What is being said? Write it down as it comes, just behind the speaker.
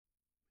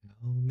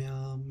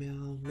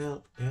Meow,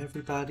 meow,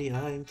 everybody,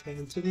 I'm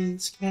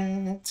Cantonese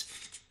Cat.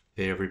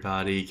 Hey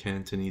everybody,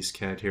 Cantonese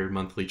Cat here,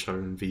 monthly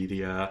chart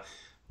NVDA.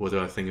 What do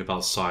I think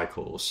about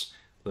cycles?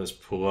 Let's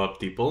pull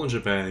up the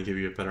Bollinger Band and give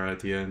you a better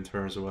idea in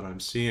terms of what I'm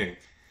seeing.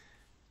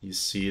 You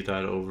see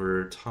that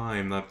over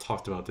time, I've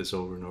talked about this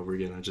over and over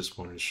again, I just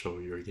wanted to show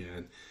you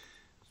again.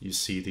 You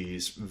see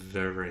these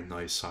very, very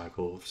nice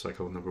cycles,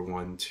 cycle number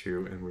 1,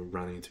 2, and we're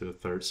running to the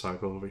third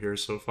cycle over here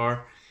so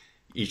far.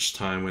 Each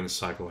time when a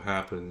cycle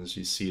happens,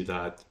 you see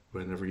that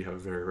whenever you have a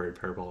very, very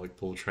parabolic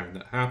bull trend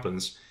that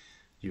happens,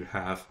 you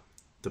have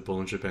the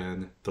Bollinger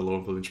Band, the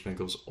lower Bollinger Band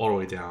goes all the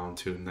way down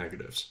to the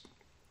negatives,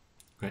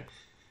 right?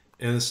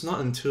 And it's not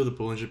until the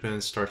Bollinger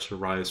Band starts to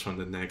rise from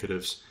the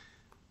negatives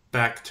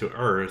back to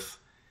Earth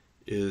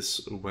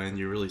is when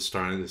you're really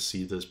starting to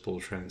see this bull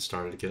trend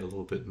start to get a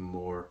little bit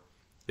more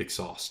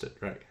exhausted,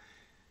 right?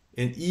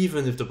 And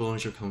even if the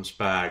Bollinger comes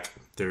back,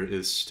 there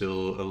is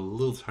still a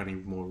little tiny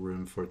more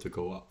room for it to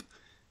go up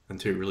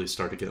until it really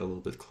start to get a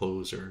little bit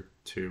closer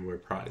to where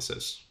price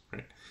is,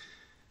 right?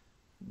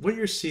 What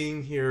you're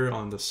seeing here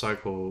on the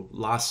cycle,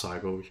 last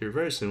cycle here,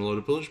 very similar.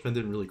 The Bollinger Band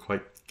didn't really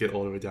quite get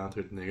all the way down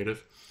to the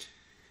negative.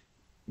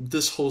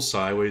 This whole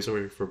sideways over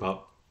here for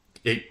about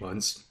 8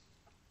 months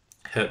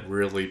had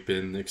really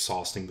been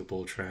exhausting the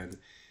bull trend.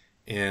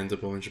 And the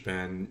Bollinger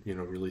Band,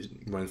 really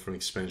went from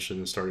expansion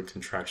and started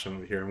contraction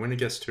over here. And when it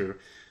gets to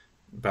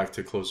back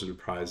to closer to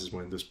price is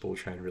when this bull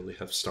trend really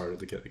have started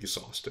to get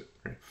exhausted,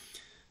 right?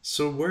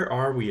 So where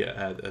are we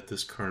at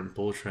this current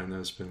bull trend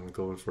that's been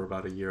going for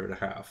about 1.5 years?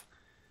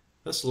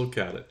 Let's look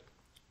at it.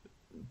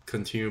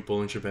 Continued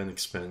Bollinger Band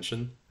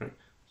expansion, right?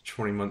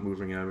 20-month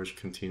moving average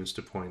continues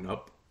to point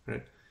up,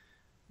 right?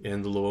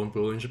 And the low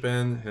Bollinger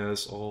Band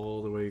has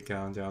all the way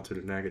down to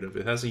the negative.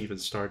 It hasn't even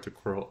started to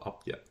curl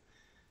up yet.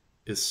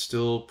 It's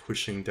still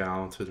pushing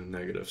down to the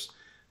negatives.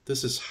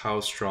 This is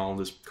how strong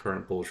this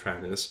current bull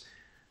trend is.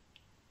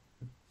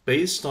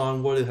 Based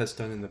on what it has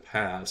done in the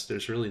past,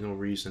 there's really no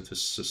reason to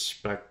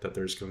suspect that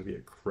there's going to be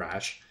a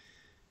crash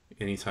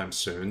anytime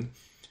soon,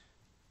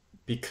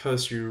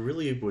 because you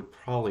really would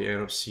probably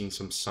end up seeing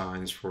some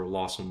signs for a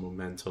loss of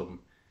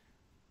momentum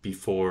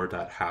before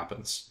that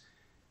happens.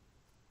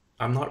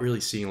 I'm not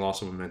really seeing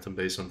loss of momentum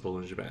based on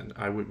Bollinger Band.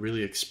 I would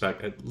really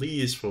expect at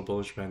least for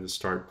Bollinger Band to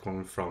start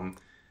going from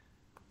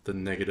the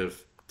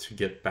negative to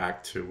get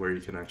back to where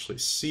you can actually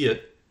see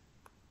it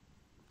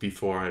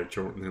before I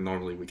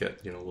normally we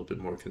get a little bit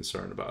more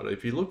concerned about it.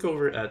 If you look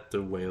over at the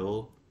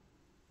whale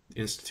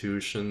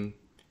institution,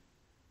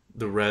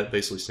 the red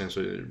basically stands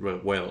for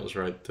whales,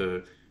 right?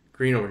 The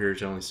green over here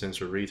generally stands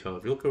for retail.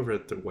 If you look over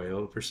at the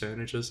whale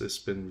percentages, it's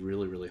been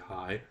really, really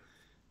high,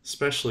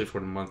 especially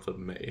for the month of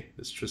May.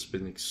 It's just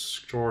been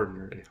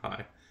extraordinarily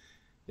high.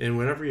 And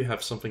whenever you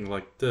have something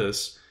like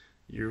this,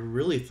 you're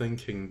really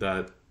thinking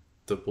that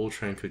the bull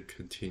trend could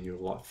continue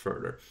a lot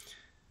further.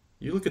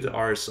 You look at the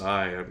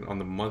RSI on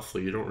the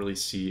monthly, you don't really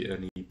see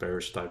any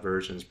bearish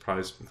divergence.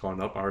 Price gone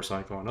up,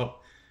 RSI gone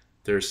up.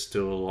 There's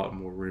still a lot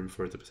more room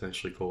for it to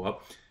potentially go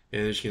up.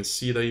 And as you can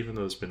see that even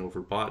though it's been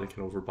overbought, it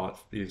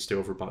can stay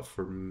overbought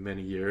for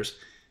many years.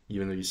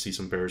 Even though you see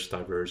some bearish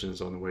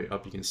divergence on the way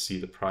up, you can see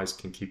the price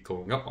can keep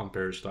going up on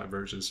bearish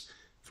divergence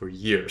for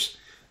years.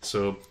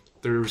 So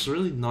there's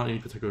really not any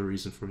particular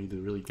reason for me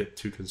to really get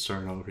too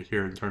concerned over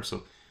here in terms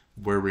of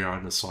where we are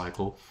in the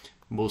cycle.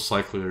 Most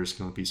likely there's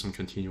going to be some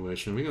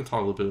continuation. We're going to talk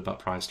a little bit about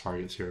price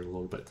targets here in a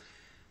little bit.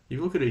 If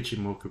you look at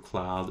Ichimoku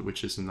cloud,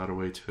 which is another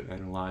way to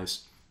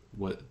analyze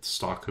what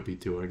stock could be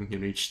doing,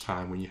 each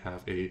time when you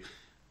have a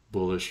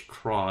bullish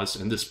cross,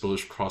 and this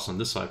bullish cross on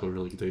this cycle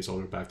really dates all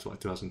the way back to like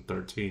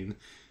 2013.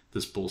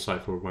 This bull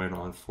cycle went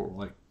on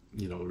for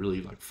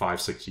really like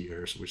 5-6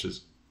 years, which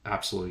is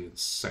absolutely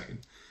insane.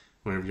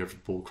 Whenever you have a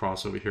bull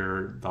cross over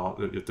here,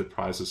 the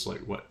price is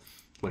like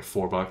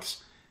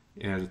 $4,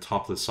 and at the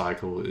top of the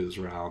cycle is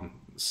around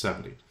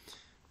 70.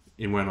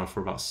 It went on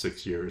for about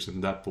 6 years,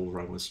 and that bull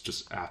run was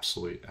just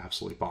absolutely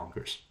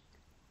bonkers.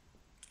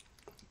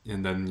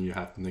 And then you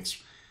have the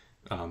next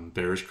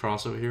bearish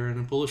cross over here, and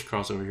a bullish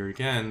cross over here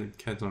again,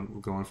 kept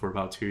on going for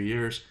about 2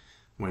 years,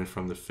 went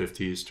from the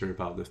 50s to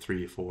about the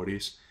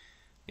 340s,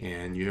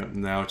 and you have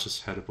now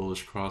just had a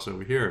bullish cross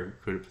over here.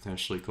 Could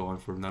potentially go on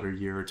for another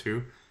year or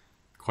two,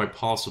 quite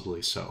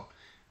possibly so.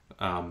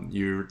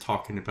 You're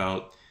talking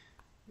about,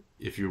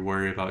 if you're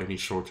worried about any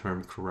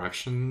short-term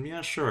correction, yeah,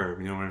 sure.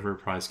 Whenever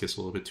price gets a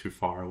little bit too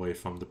far away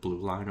from the blue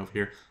line over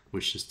here,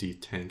 which is the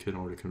Tenkan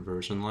or the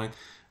conversion line,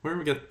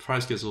 whenever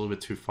price gets a little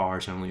bit too far,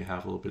 generally you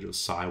have a little bit of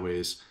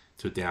sideways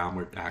to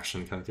downward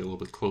action, kind of get a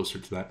little bit closer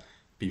to that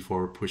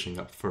before pushing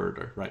up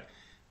further, right?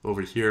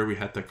 Over here, we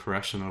had the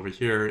correction over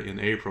here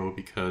in April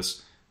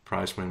because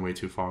price went way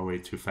too far, way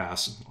too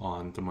fast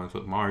on the month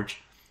of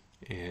March,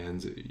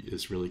 and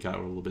it's really got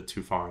a little bit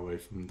too far away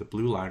from the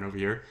blue line over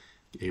here.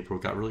 April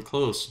got really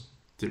close,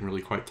 didn't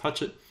really quite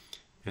touch it,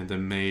 and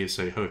then May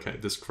say, okay,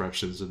 this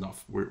correction is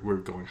enough. We're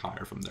going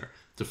higher from there.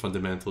 The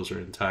fundamentals are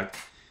intact,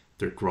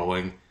 they're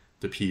growing.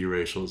 The PE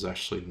ratio is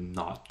actually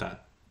not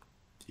that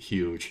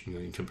huge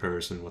in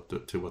comparison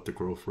to what the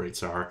growth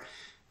rates are.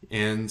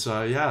 And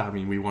yeah, I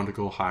mean, we want to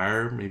go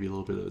higher, maybe a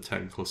little bit of a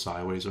technical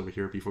sideways over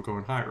here before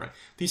going higher, right?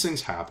 These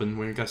things happen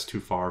when it gets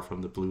too far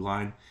from the blue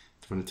line,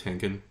 from the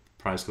Tenkan.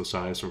 Price goes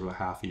sideways over a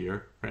half a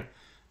year, right?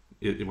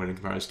 When the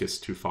price gets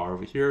too far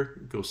over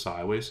here, go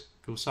sideways,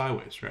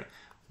 right?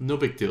 No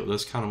big deal.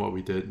 That's kind of what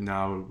we did.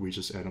 Now we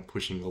just end up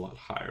pushing a lot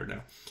higher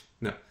now.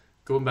 Now,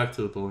 going back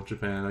to the Bollinger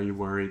Band, are you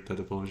worried that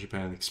the Bollinger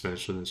Band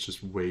expansion is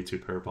just way too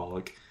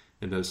parabolic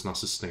and that it's not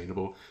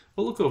sustainable?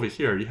 Well, look over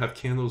here. You have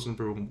candles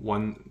number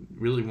one,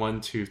 really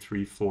 1, 2,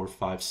 3, 4,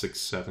 5, 6,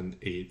 7,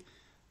 8,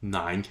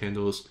 9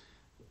 candles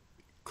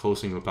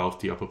closing above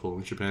the upper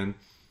Bollinger Band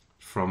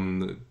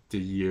from the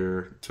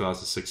year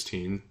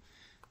 2016.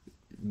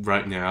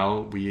 Right now,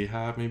 we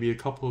have maybe a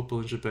couple of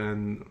Bollinger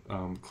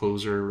Band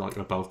closer like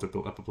above the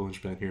upper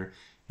Bollinger Band here,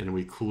 and then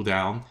we cool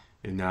down,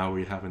 and now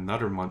we have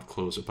another month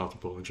close above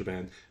the Bollinger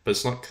Band, but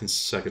it's not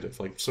consecutive.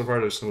 Like so far,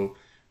 there's no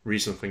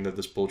reason to think that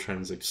this bull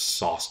trend is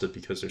exhausted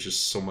because there's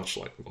just so much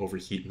like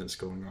overheatness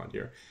going on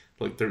here.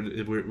 Like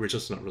we're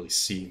just not really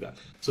seeing that.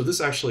 So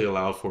this actually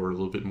allowed for a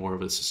little bit more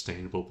of a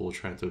sustainable bull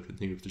trend to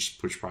continue to just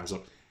push price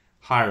up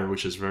higher,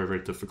 which is very,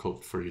 very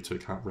difficult for you to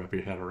kind of wrap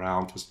your head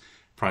around because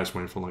price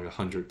went from like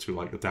 100 to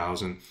like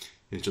 1,000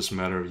 in just a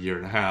matter of a year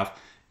and a half,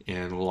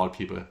 and a lot of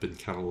people have been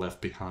kind of left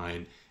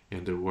behind,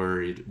 and they're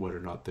worried whether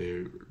or not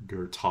they're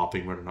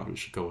topping, whether or not we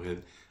should go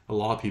in. A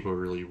lot of people are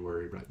really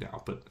worried right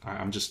now, but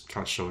I'm just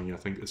kind of showing you. I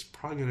think it's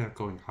probably going to end up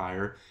going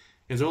higher,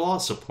 and there's a lot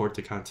of support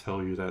to kind of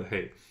tell you that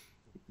hey,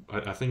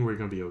 I think we're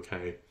going to be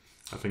okay.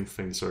 I think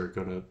things are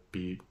going to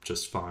be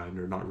just fine.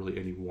 There's not really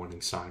any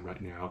warning sign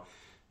right now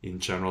in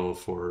general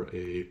for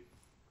a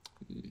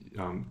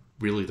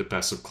really the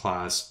best of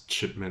class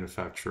chip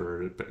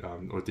manufacturer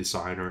or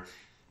designer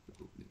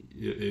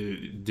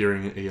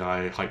during an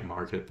AI hype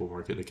market, bull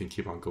market. It can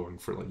keep on going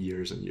for like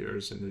years and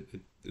years, and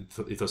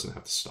it doesn't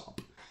have to stop,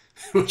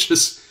 which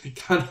is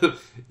kind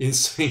of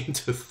insane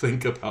to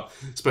think about.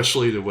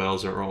 Especially the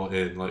whales are all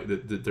in. Like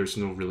there's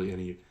no really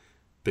any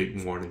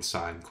big warning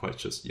sign quite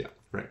just yet,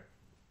 right?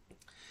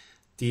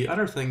 The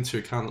other thing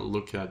to kind of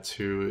look at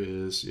too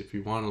is if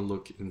you want to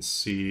look and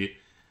see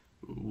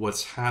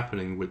what's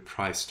happening with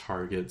price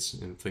targets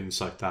and things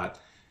like that.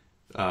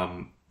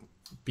 Um,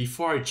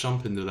 Before I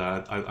jump into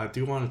that, I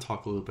do want to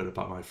talk a little bit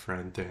about my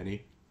friend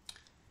Danny.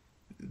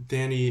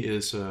 Danny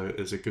is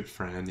a good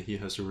friend. He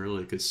has a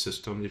really good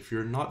system. If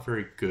you're not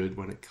very good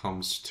when it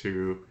comes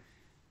to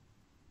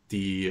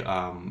the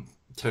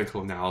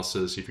technical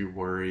analysis, if you're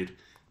worried,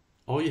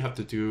 all you have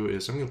to do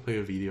is I'm going to play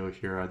a video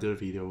here. I did a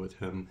video with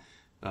him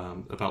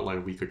about like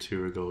a week or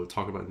two ago,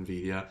 talk about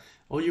NVIDIA.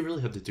 All you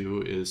really have to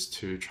do is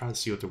to try to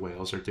see what the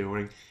whales are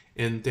doing.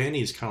 And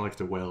Danny is kind of like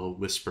the whale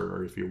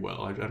whisperer, if you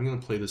will. I'm going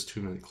to play this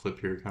 2-minute clip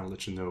here, kind of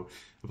let you know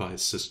about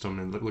his system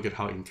and look at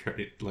how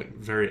like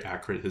very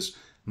accurate his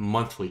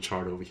monthly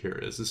chart over here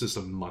is. This is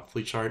a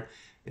monthly chart,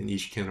 and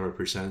each candle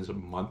represents a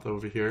month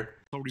over here.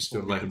 Sorry Just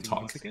for to let him repeating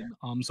talk. once again.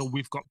 So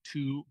we've got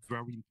two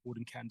very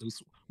important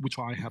candles, which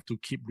I have to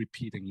keep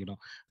repeating.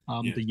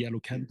 The yellow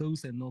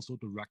candles and also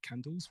the red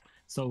candles.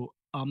 So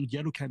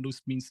yellow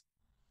candles means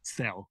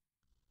sell.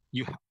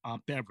 You are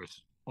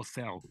bearish or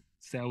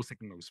sell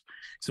signals.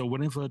 So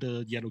whenever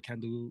the yellow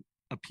candle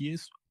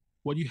appears,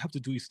 what you have to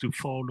do is to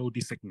follow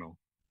the signal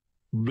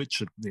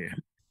rigidly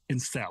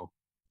and sell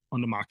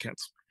on the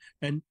markets.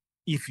 And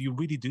if you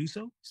really do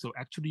so,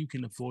 actually you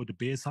can avoid the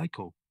bear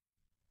cycle,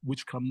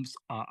 which comes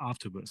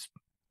afterwards.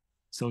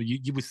 So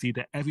you will see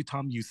that every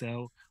time you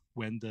sell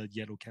when the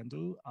yellow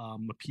candle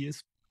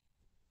appears,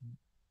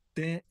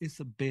 there is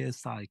a bear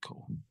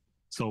cycle.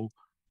 So,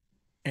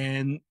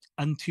 and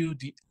until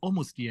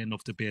almost the end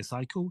of the bear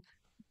cycle,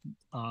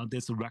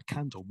 there's a red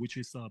candle, which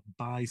is a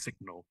buy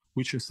signal,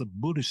 which is a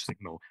bullish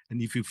signal.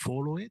 And if you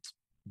follow it,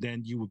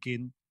 then you will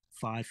gain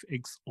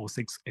 5x or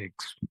 6x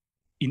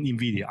in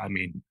NVIDIA, I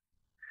mean.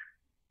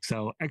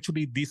 So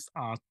actually, these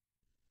are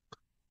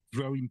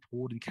very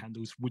important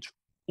candles, which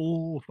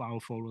all of our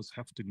followers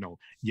have to know: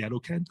 yellow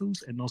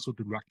candles and also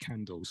the red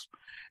candles.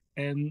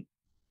 And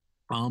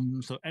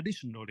so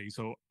additionally,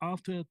 so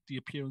after the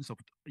appearance of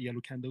yellow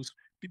candles,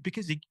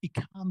 because it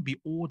can't be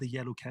all the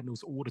yellow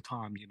candles all the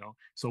time,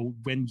 So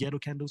when yellow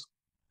candles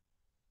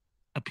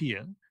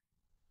appear,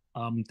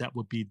 that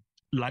would be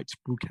light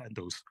blue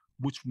candles,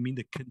 which mean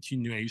the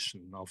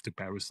continuation of the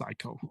bearish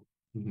cycle,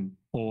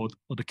 or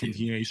the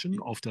continuation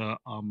of the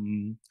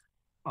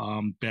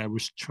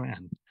bearish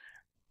trend.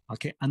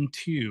 Okay,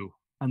 until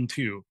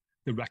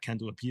the red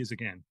candle appears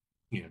again.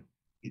 Yeah.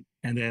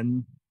 And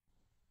then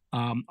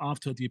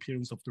after the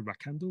appearance of the red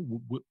candle,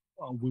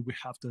 we will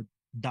have the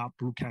dark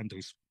blue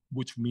candles,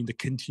 which mean the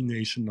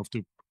continuation of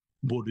the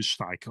bullish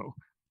cycle,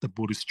 the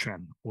bullish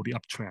trend or the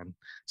uptrend.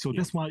 So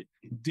that's why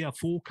there are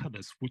 4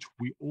 colors, which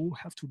we all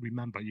have to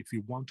remember if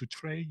you want to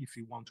trade, if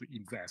you want to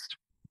invest,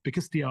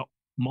 because they are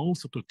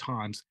most of the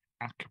times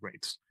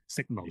accurate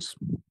signals.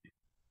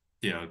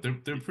 Yeah,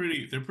 they're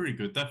pretty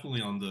good.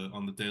 Definitely on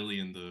the daily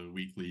and the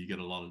weekly, you get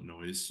a lot of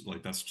noise.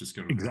 Like that's just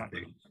gonna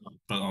happen.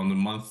 But on the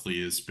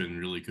monthly, it's been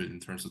really good in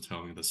terms of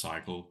telling the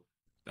cycle.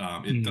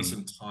 It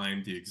doesn't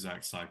time the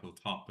exact cycle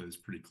top, but it's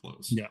pretty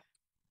close. Yeah.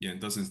 Yeah, it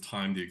doesn't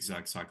time the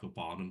exact cycle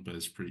bottom, but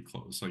it's pretty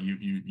close. Like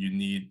you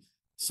need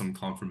some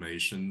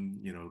confirmation,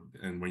 you know,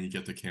 and when you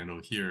get the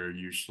candle here,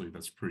 usually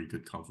that's pretty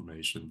good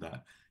confirmation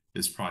that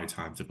it's probably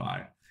time to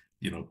buy.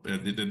 You know,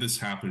 this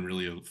happened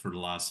really for the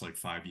last like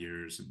 5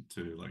 years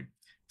to like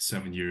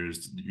 7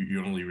 years.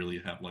 You only really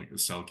have like a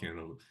sell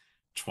candle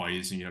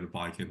twice, and you had a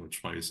buy candle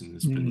twice, and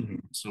it's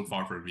been so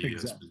far for NVIDIA,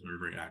 it's Exactly. been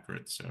very, very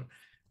accurate. So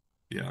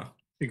yeah.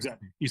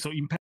 Exactly. So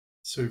impact.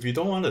 So if you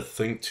don't want to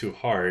think too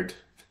hard,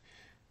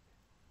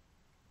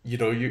 you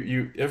know,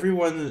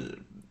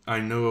 everyone I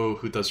know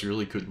who does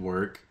really good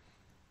work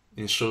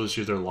and shows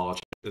you their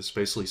logic is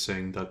basically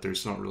saying that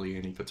there's not really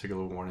any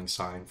particular warning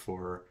sign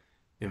for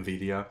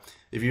NVIDIA.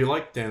 If you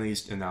like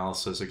Danny's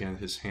analysis, again,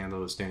 his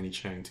handle is Danny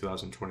Chang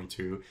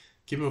 2022.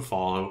 Give him a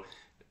follow.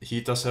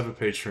 He does have a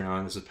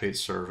Patreon, it's a paid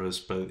service,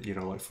 but you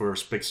know, like for a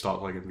big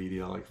stock like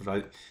NVIDIA,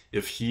 like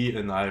if he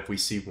and I, if we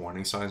see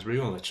warning signs, we're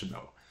gonna let you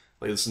know.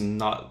 Like it's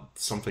not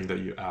something that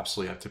you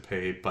absolutely have to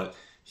pay, but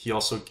he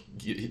also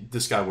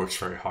this guy works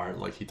very hard.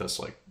 Like he does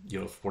like, you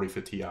know, 40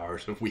 50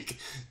 hours a week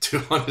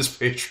to on his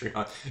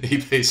Patreon. He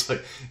pays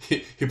like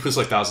he puts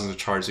like thousands of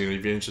charts. You know,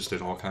 if you're interested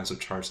in all kinds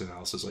of charts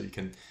analysis, like you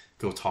can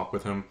go talk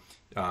with him.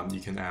 You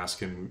can ask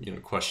him, you know,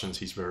 questions.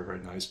 He's very, very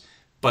nice.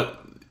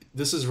 But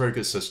this is a very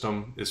good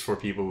system. It's for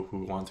people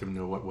who want to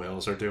know what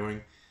whales are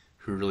doing,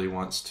 who really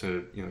wants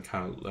to, you know,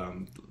 kind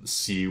of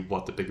see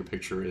what the bigger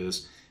picture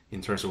is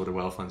in terms of what the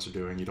whale funds are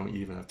doing. You don't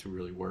even have to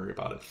really worry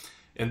about it.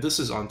 And this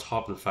is on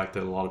top of the fact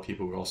that a lot of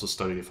people will also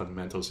study the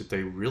fundamentals if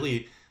they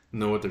really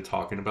know what they're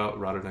talking about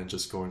rather than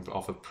just going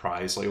off of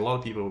price. Like a lot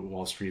of people,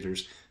 Wall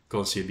Streeters, go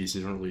on CNBC,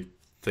 they don't really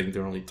think, they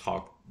don't really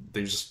talk,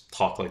 they just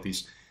talk like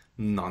these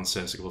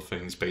nonsensical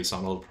things based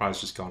on, oh, the price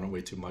just gone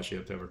way too much, you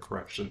have to have a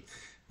correction.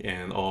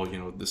 And, oh, you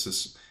know,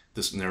 this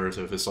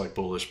narrative is like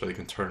bullish, but it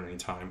can turn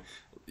anytime.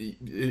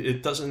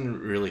 It doesn't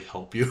really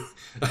help you.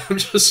 I'm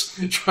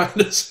just trying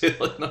to say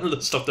like none of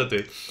the stuff that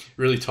they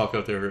really talk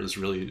out there is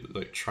really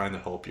like trying to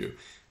help you.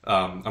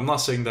 I'm not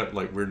saying that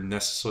like we're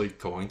necessarily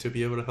going to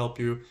be able to help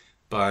you,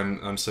 but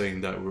I'm saying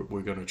that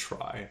we're going to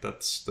try.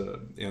 That's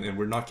and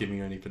we're not giving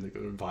you any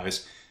particular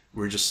advice.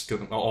 We're just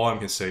gonna, all I'm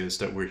gonna say is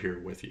that we're here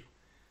with you.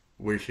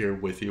 We're here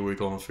with you. We're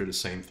going through the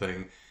same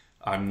thing.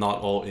 I'm not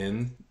all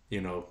in.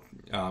 You know,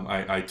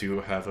 I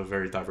do have a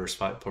very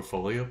diversified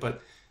portfolio,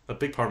 but a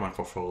big part of my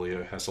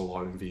portfolio has a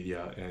lot of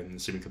Nvidia and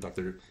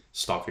semiconductor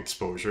stock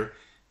exposure,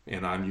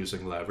 and I'm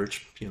using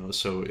leverage. You know,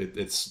 so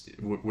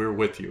we're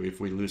with you. If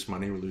we lose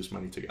money, we lose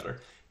money together.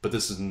 But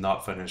this is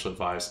not financial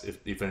advice.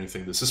 If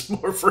anything, this is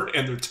more for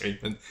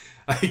entertainment,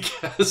 I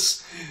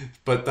guess.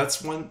 But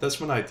that's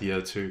one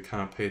idea to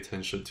kind of pay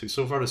attention to.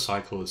 So far, the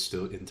cycle is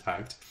still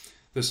intact.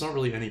 There's not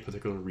really any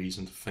particular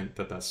reason to think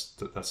that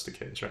that's the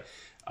case, right?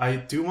 I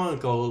do want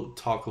to go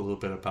talk a little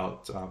bit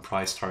about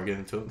price target.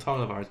 And to talk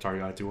about price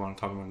target, I do want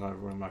to talk about another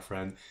one of my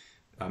friend,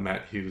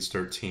 Matt Hughes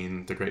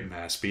 13, the great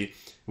Mattsby.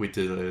 We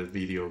did a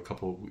video a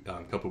couple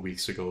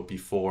weeks ago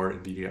before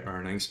NVIDIA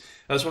earnings.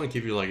 I just want to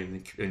give you like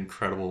an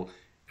incredible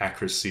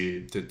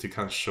accuracy to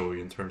kind of show you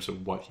in terms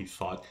of what he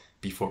thought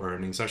before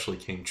earnings actually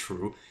came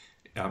true.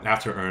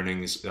 After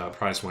earnings,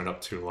 price went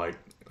up to like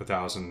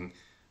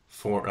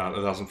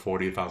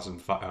 1,040,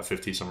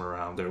 1,050, somewhere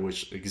around there,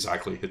 which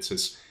exactly hits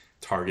his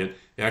target.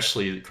 It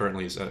actually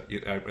currently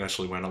it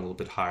actually went a little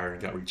bit higher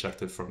and got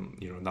rejected from,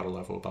 you know, another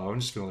level above.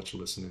 I'm just gonna let you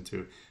listen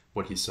into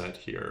what he said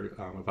here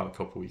about a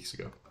couple weeks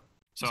ago.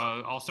 So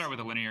I'll start with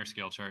a linear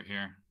scale chart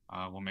here.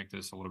 We'll make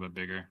this a little bit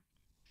bigger.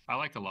 I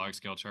like the log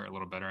scale chart a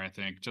little better, I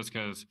think, just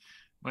because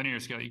linear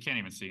scale, you can't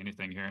even see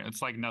anything here.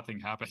 It's like nothing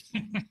happened.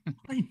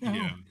 I know.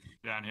 Yeah,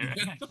 down here.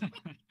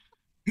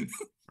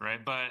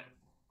 Right, but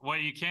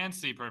what you can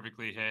see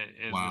perfectly hit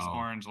is this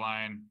orange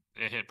line.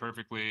 It hit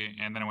perfectly,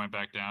 and then it went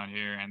back down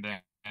here,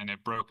 and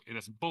it broke.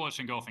 This bullish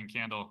engulfing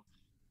candle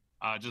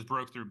just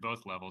broke through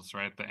both levels,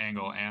 right? The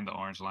angle and the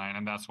orange line,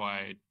 and that's why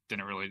it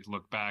didn't really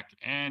look back.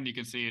 And you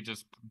can see it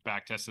just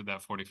back tested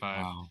that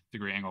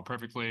 45-degree angle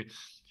perfectly,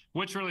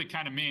 which really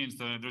kind of means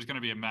that there's going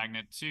to be a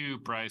magnet to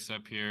price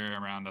up here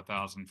around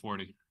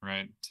 1,040,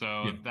 right?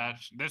 So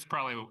this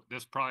probably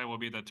will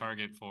be the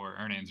target for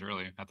earnings.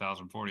 Really,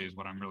 1,040 is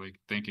what I'm really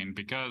thinking,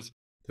 because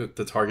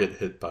the target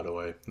hit, by the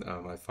way,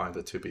 I find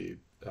it to be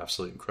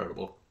absolutely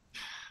incredible.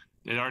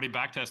 It already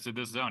backtested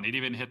this zone. It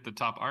even hit the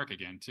top arc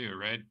again too,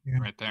 right?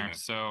 Right there. Yeah.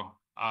 So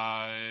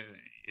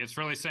it's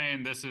really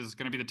saying this is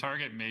going to be the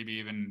target, maybe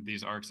even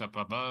these arcs up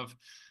above.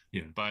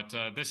 Yeah. But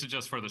this is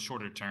just for the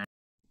shorter term.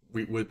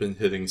 We've been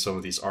hitting some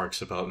of these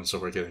arcs about, and so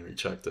we're getting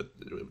rejected,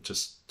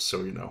 just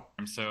so you know.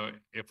 So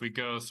if we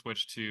go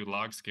switch to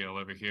log scale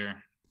over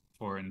here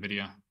for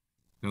NVIDIA.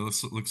 Now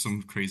let's look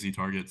some crazy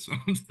targets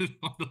on the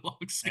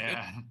log scale.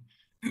 Yeah.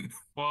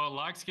 Well,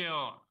 log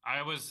scale, I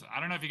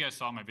don't know if you guys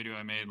saw my video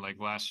I made like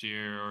last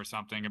year or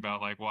something about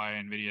like why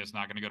NVIDIA is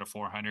not going to go to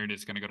 400,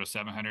 it's going to go to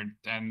 700.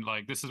 And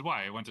like, this is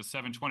why it went to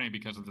 720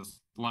 because of this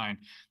line.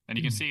 And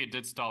you can see it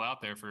did stall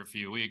out there for a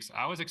few weeks.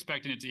 I was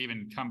expecting it to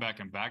even come back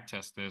and back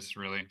test this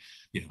really.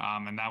 Yeah.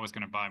 And that was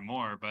going to buy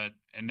more, but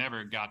it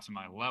never got to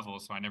my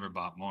level. So I never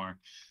bought more.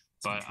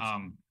 But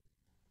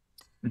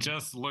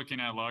Just looking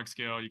at log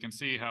scale, you can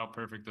see how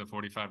perfect the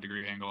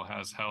 45-degree angle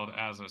has held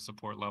as a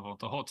support level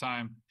the whole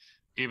time.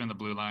 Even the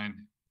blue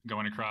line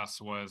going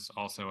across was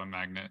also a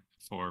magnet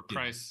for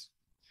price.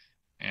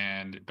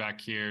 And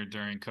back here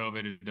during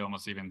COVID, it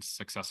almost even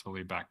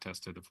successfully back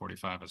tested the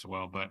 45 as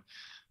well. But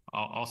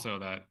also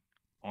that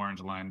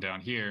orange line down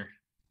here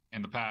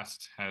in the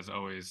past has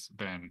always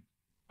been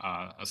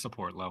a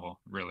support level,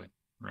 really,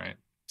 right?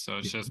 So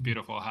it's just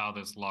beautiful how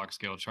this log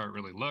scale chart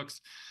really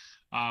looks.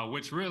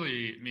 Which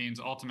really means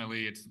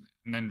ultimately it's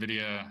an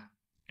NVIDIA,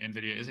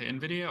 is it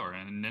NVIDIA or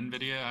an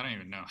NVIDIA? I don't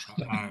even know.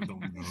 I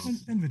don't know.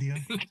 NVIDIA.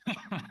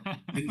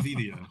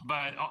 NVIDIA.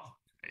 But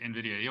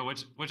NVIDIA, yeah,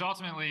 which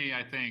ultimately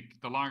I think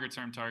the longer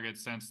term target,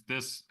 since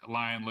this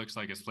line looks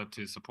like it's flipped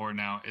to support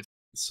now, it's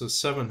so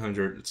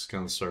 700. It's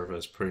going to serve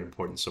as pretty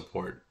important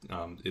support.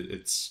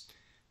 This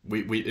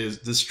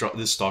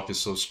stock is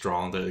so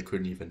strong that it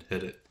couldn't even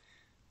hit it.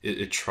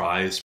 It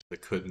tries, but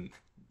it couldn't.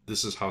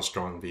 This is how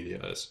strong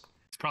NVIDIA is.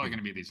 It's probably going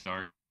to be these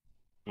dark,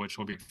 which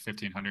will be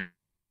 1500,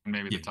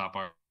 maybe the top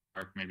arc,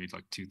 maybe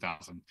like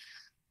 2000.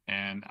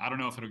 And I don't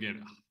know if it'll get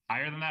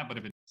higher than that, but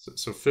if it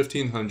so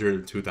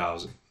 1500,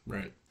 2000,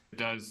 right? It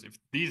does. If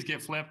these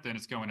get flipped, then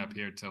it's going up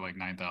here to like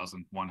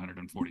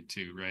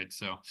 9,142, right?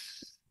 So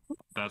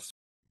that's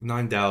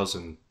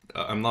 9,000.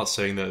 I'm not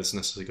saying that it's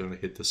necessarily going to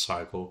hit the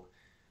cycle,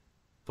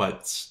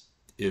 but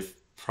if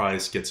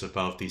price gets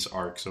above these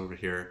arcs over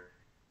here,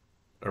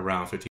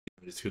 around 1500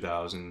 to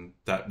 2000,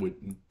 that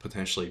would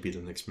potentially be the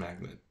next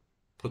magnet.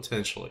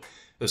 Potentially.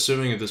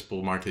 Assuming that this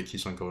bull market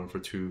keeps on going for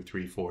 2,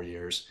 3, 4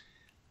 years,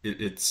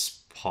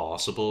 it's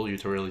possible.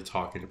 You're really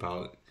talking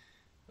about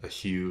a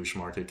huge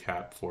market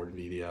cap for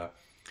NVIDIA.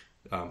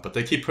 But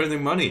they keep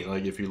printing money.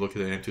 Like if you look at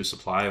the M2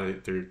 supply,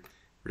 they're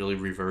really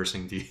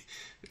reversing the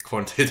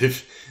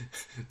quantitative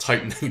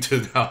tightening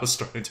to now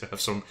starting to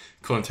have some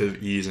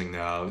quantitative easing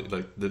now.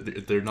 Like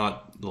they're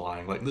not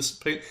lying. Like this,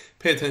 pay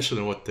attention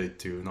to what they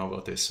do, not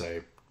what they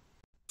say.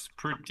 It's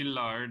pretty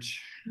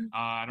large.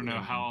 I don't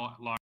know how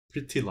long.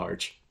 Pretty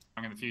large.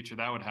 In the future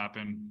that would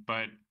happen,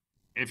 but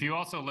if you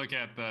also look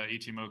at the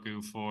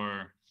Ichimoku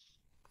for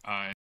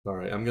all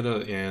right, I'm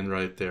gonna end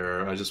right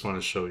there. I just want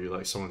to show you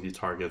like some of the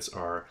targets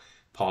are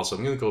possible.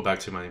 I'm gonna go back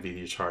to my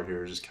NVIDIA chart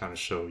here, just kind of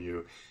show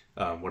you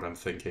what I'm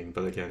thinking.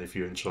 But again, if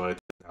you enjoyed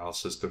the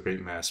analysis, the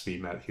great Mattsby,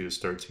 Matt Hughes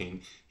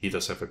 13, he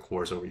does have a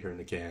course over here in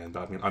the Gann.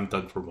 But I mean, I'm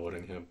done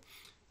promoting him.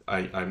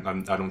 I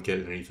don't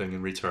get anything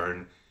in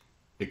return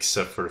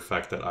except for the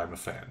fact that I'm a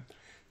fan.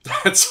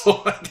 That's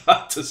all I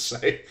got to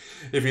say.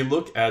 If you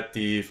look at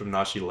the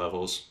Fibonacci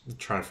levels,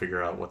 trying to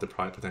figure out what the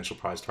potential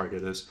price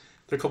target is,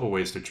 there are a couple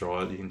ways to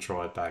draw it. You can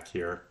draw it back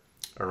here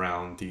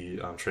around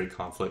the trade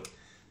conflict.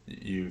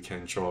 You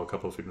can draw a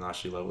couple of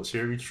Fibonacci levels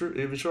here. If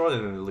you draw it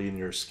in a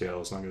linear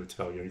scale, it's not going to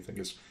tell you anything.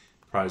 It's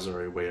price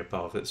already way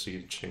above it, so you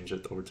can change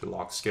it over to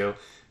log scale.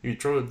 If you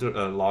draw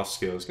a log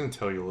scale, it's going to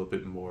tell you a little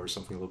bit more,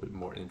 something a little bit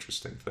more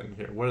interesting thing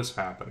here. What is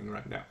happening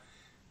right now?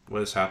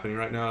 What is happening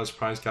right now is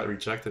price got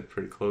rejected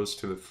pretty close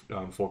to the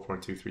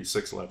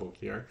 4.236 level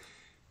here,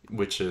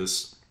 which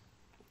is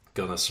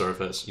gonna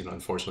serve as,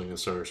 unfortunately gonna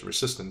serve as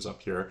resistance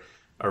up here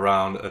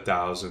around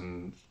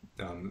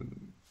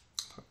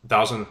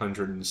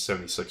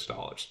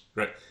 $1,176,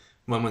 right?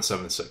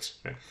 1176,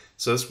 right?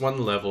 So that's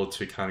one level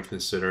to kind of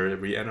consider.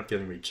 If we end up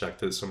getting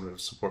rejected, some of the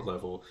support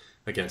level,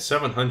 again,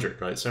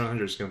 700, right?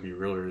 700 is going to be a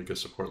really, really good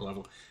support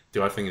level.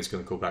 Do I think it's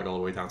going to go back all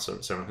the way down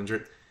to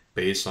 700?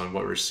 Based on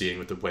what we're seeing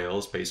with the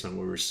whales, based on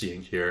what we're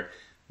seeing here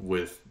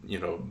with,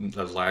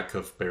 a lack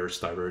of bearish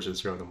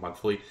divergence here on the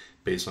monthly,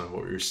 based on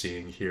what we're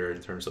seeing here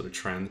in terms of the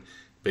trend,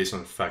 based on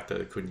the fact that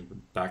it couldn't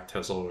even back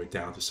test all the way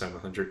down to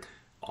 700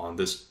 on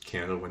this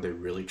candle when they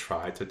really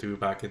tried to do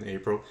back in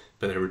April,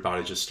 but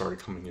everybody just started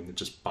coming in and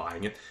just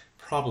buying it.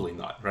 Probably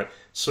not, right?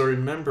 So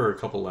remember a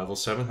couple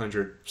levels,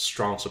 700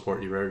 strong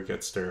support, if it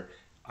gets there,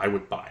 I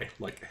would buy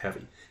like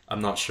heavy. I'm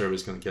not sure it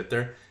was going to get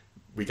there.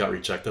 We got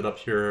rejected up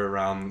here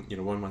around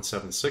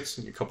 1176,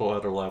 and a couple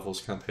other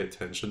levels kind of pay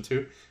attention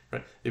to,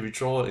 right? If you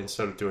draw it,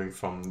 instead of doing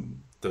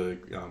from the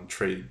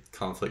trade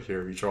conflict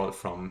here, we draw it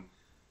from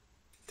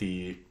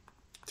the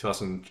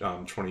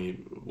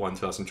 2021,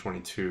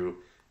 2022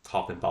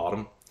 top and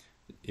bottom.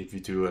 If you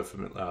do a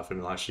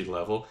Fibonacci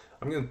level,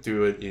 I'm going to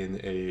do it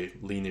in a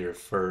linear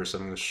first.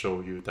 I'm going to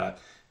show you that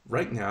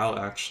right now,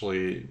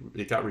 actually,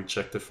 it got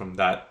rejected from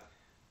that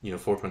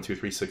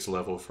 4.236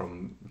 level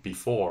from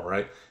before,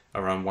 right?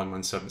 Around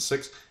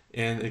 1176,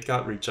 and it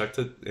got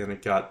rejected and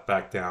it got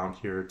back down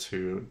here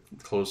to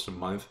close to a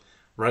month,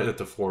 right at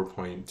the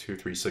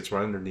 4.236,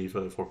 right underneath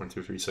of the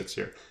 4.236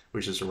 here,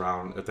 which is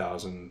around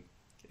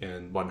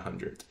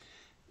 1,100.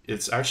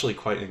 It's actually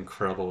quite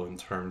incredible in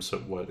terms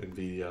of what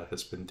NVIDIA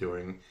has been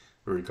doing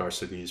with regards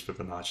to these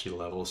Fibonacci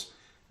levels.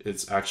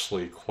 It's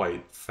actually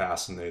quite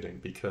fascinating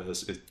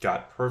because it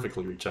got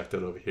perfectly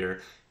rejected over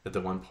here at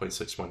the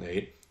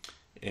 1.618.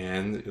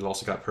 And it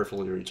also got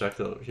perfectly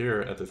rejected over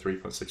here at the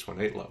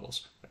 3.618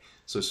 levels.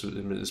 So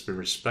it's been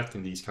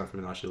respecting these kind of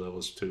Fibonacci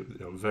levels to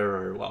very,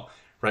 very well.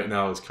 Right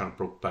now, it's kind of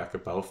broke back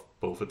above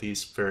both of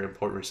these very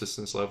important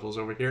resistance levels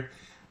over here.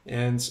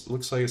 and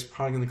looks like it's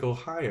probably going to go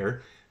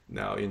higher.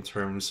 Now, in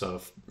terms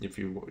of if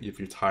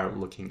you're tired of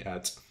looking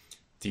at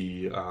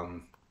the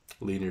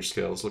linear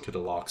scales, look at the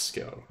log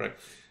scale, right?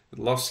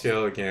 The log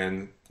scale,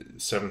 again,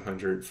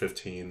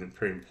 715,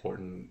 pretty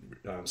important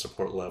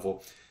support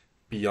level.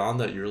 Beyond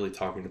that, you're really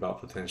talking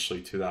about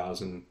potentially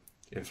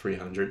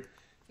 2,300.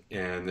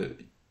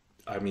 And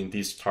I mean,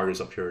 these targets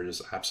up here are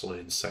just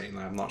absolutely insane.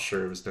 I'm not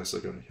sure if it's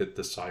necessarily going to hit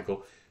this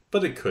cycle,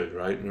 but it could,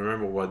 right? And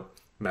remember what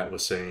Matt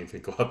was saying, if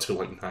it go up to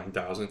like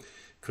 9,000,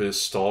 could it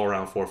stall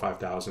around 4,000 or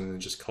 5,000 and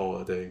just call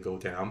it a day and go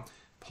down?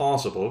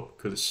 Possible.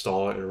 Could it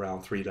stall at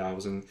around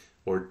 3,000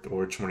 or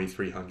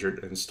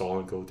 2,300 and stall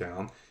and go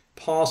down?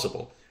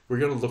 Possible. We're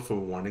going to look for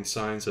warning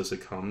signs as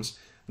it comes.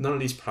 None of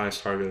these price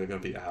targets are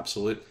going to be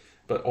absolute,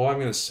 but all I'm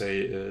going to say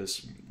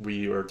is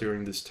we are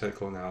doing this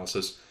technical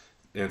analysis,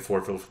 and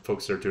for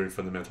folks that are doing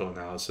fundamental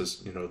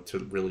analysis, you know, to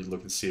really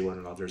look and see whether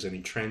or not there's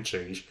any trend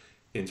change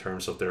in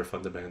terms of their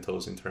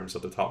fundamentals, in terms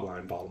of the top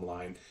line, bottom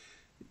line,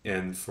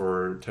 and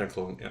for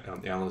technical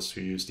analysts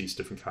who use these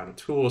different kind of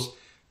tools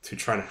to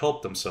try to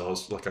help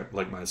themselves,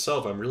 like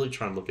myself, I'm really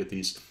trying to look at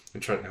these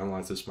and try to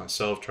analyze this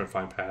myself, try to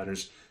find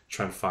patterns,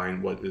 try to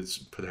find what it's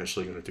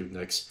potentially going to do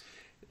next.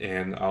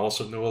 And I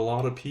also know a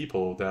lot of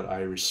people that I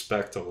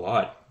respect a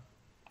lot.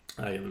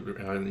 I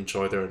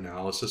enjoy their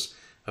analysis.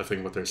 I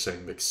think what they're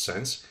saying makes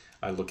sense.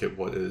 I look at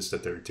what it is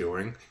that they're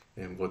doing,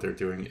 and what they're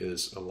doing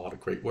is a lot of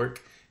great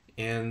work.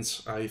 And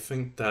I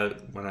think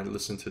that when I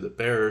listen to the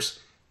bears,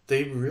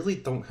 they really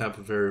don't have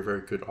a very,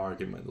 very good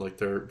argument. Like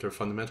their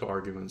fundamental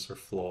arguments are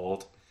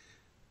flawed.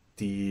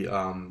 The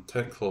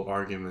technical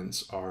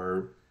arguments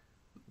are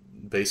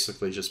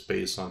basically just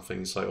based on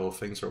things like, oh,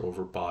 things are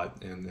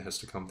overbought and it has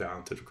to come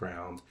down to the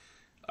ground.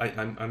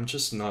 I'm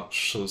just not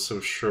so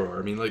sure.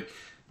 I mean, like,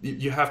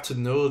 you have to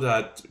know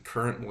that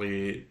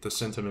currently the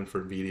sentiment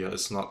for NVIDIA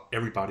is not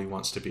everybody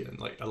wants to be in.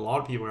 Like, a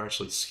lot of people are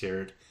actually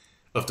scared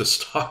of the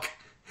stock.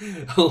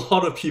 A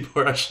lot of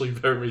people are actually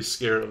very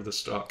scared of the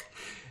stock.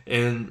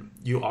 And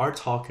you are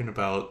talking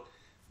about,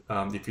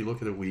 if you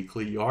look at the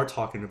weekly, you are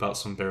talking about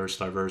some bearish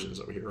divergence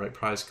over here, right?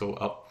 Price go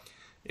up.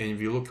 And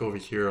if you look over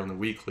here on the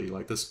weekly,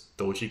 like this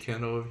doji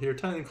candle over here,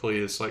 technically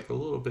it's like a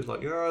little bit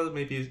like,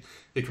 maybe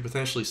it could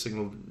potentially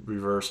signal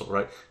reversal,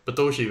 right? But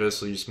doji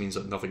basically just means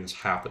that nothing has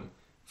happened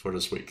for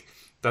this week.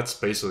 That's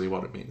basically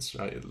what it means,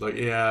 right? Like,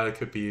 yeah, it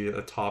could be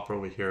a top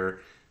over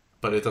here,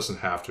 but it doesn't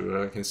have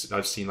to.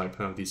 I've seen like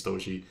these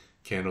doji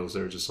candles,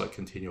 they're just like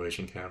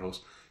continuation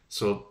candles.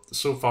 So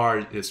far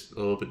it's a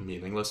little bit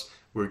meaningless.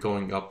 We're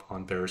going up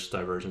on bearish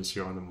divergence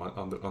here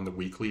on the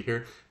weekly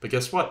here, but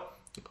guess what?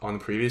 On the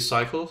previous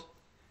cycle,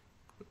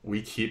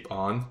 we keep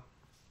on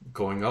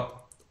going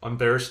up on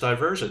bearish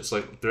divergence.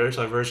 Like, bearish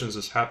divergence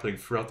is happening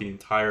throughout the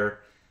entire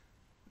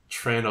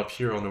trend up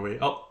here on the way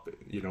up.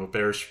 You know,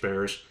 bearish,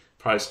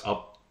 price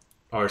up,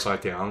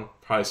 RSI down,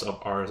 price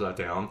up, RSI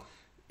down.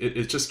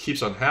 It just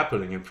keeps on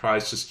happening, and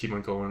price just keep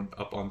on going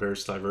up on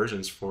bearish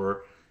divergence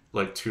for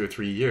like 2 or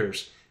 3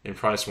 years. And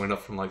price went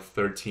up from like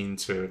 13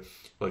 to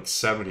like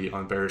 70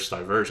 on bearish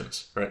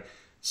divergence, right?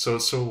 So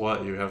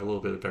what? You have a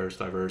little bit of bearish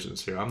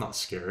divergence here. I'm not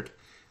scared.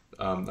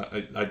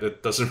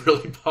 It doesn't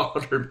really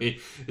bother me.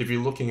 If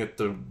you're looking at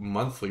the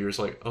monthly, you're just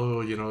like, oh,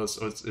 you know,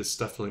 it's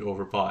definitely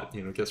overbought.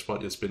 You know, guess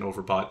what? It's been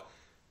overbought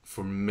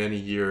for many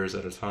years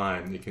at a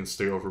time. It can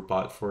stay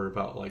overbought for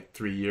about like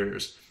 3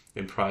 years,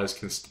 and price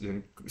can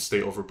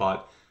stay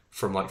overbought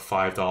from like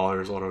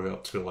 $5 all the way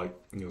up to like,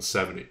 you know,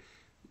 70.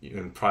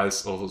 And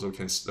price also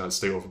can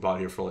stay overbought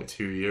here for like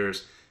 2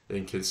 years,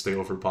 and can stay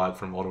overbought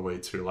from all the way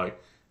to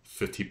like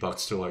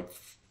 $50 to like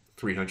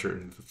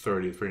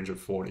 330,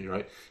 340,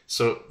 right?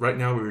 So right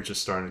now we were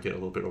just starting to get a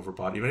little bit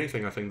overbought. If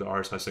anything, I think the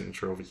RSI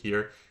signature over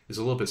here is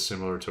a little bit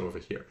similar to over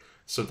here.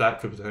 So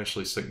that could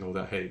potentially signal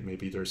that, hey,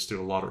 maybe there's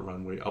still a lot of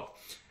runway up.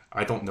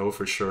 I don't know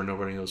for sure.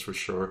 Nobody knows for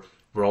sure.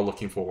 We're all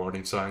looking for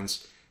warning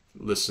signs.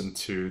 Listen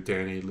to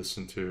Danny,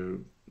 listen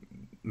to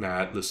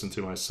Matt, listen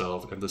to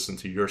myself, and listen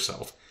to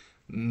yourself.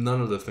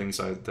 None of the things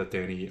that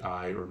Danny,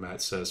 I, or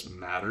Matt says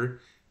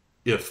matter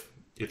if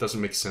it doesn't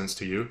make sense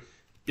to you,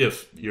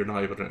 if you're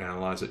not able to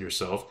analyze it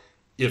yourself,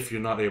 if you're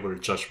not able to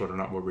judge whether or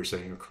not what we're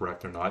saying are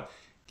correct or not,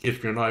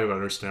 if you're not able to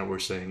understand what we're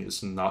saying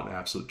is not an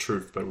absolute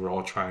truth, but we're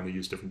all trying to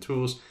use different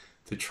tools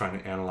to try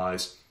to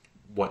analyze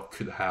what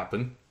could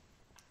happen,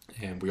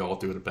 and we all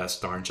do the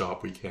best darn job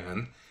we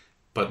can.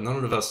 But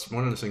none of us,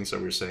 one of the things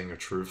that we're saying are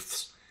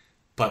truths,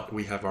 but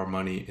we have our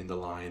money in the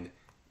line,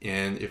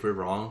 and if we're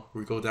wrong,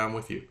 we go down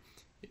with you.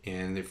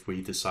 And if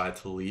we decide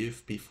to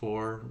leave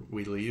before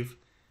we leave,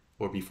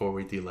 or before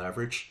we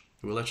deleverage,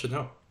 we'll let you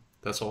know.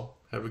 That's all.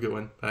 Have a good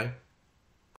one. Bye.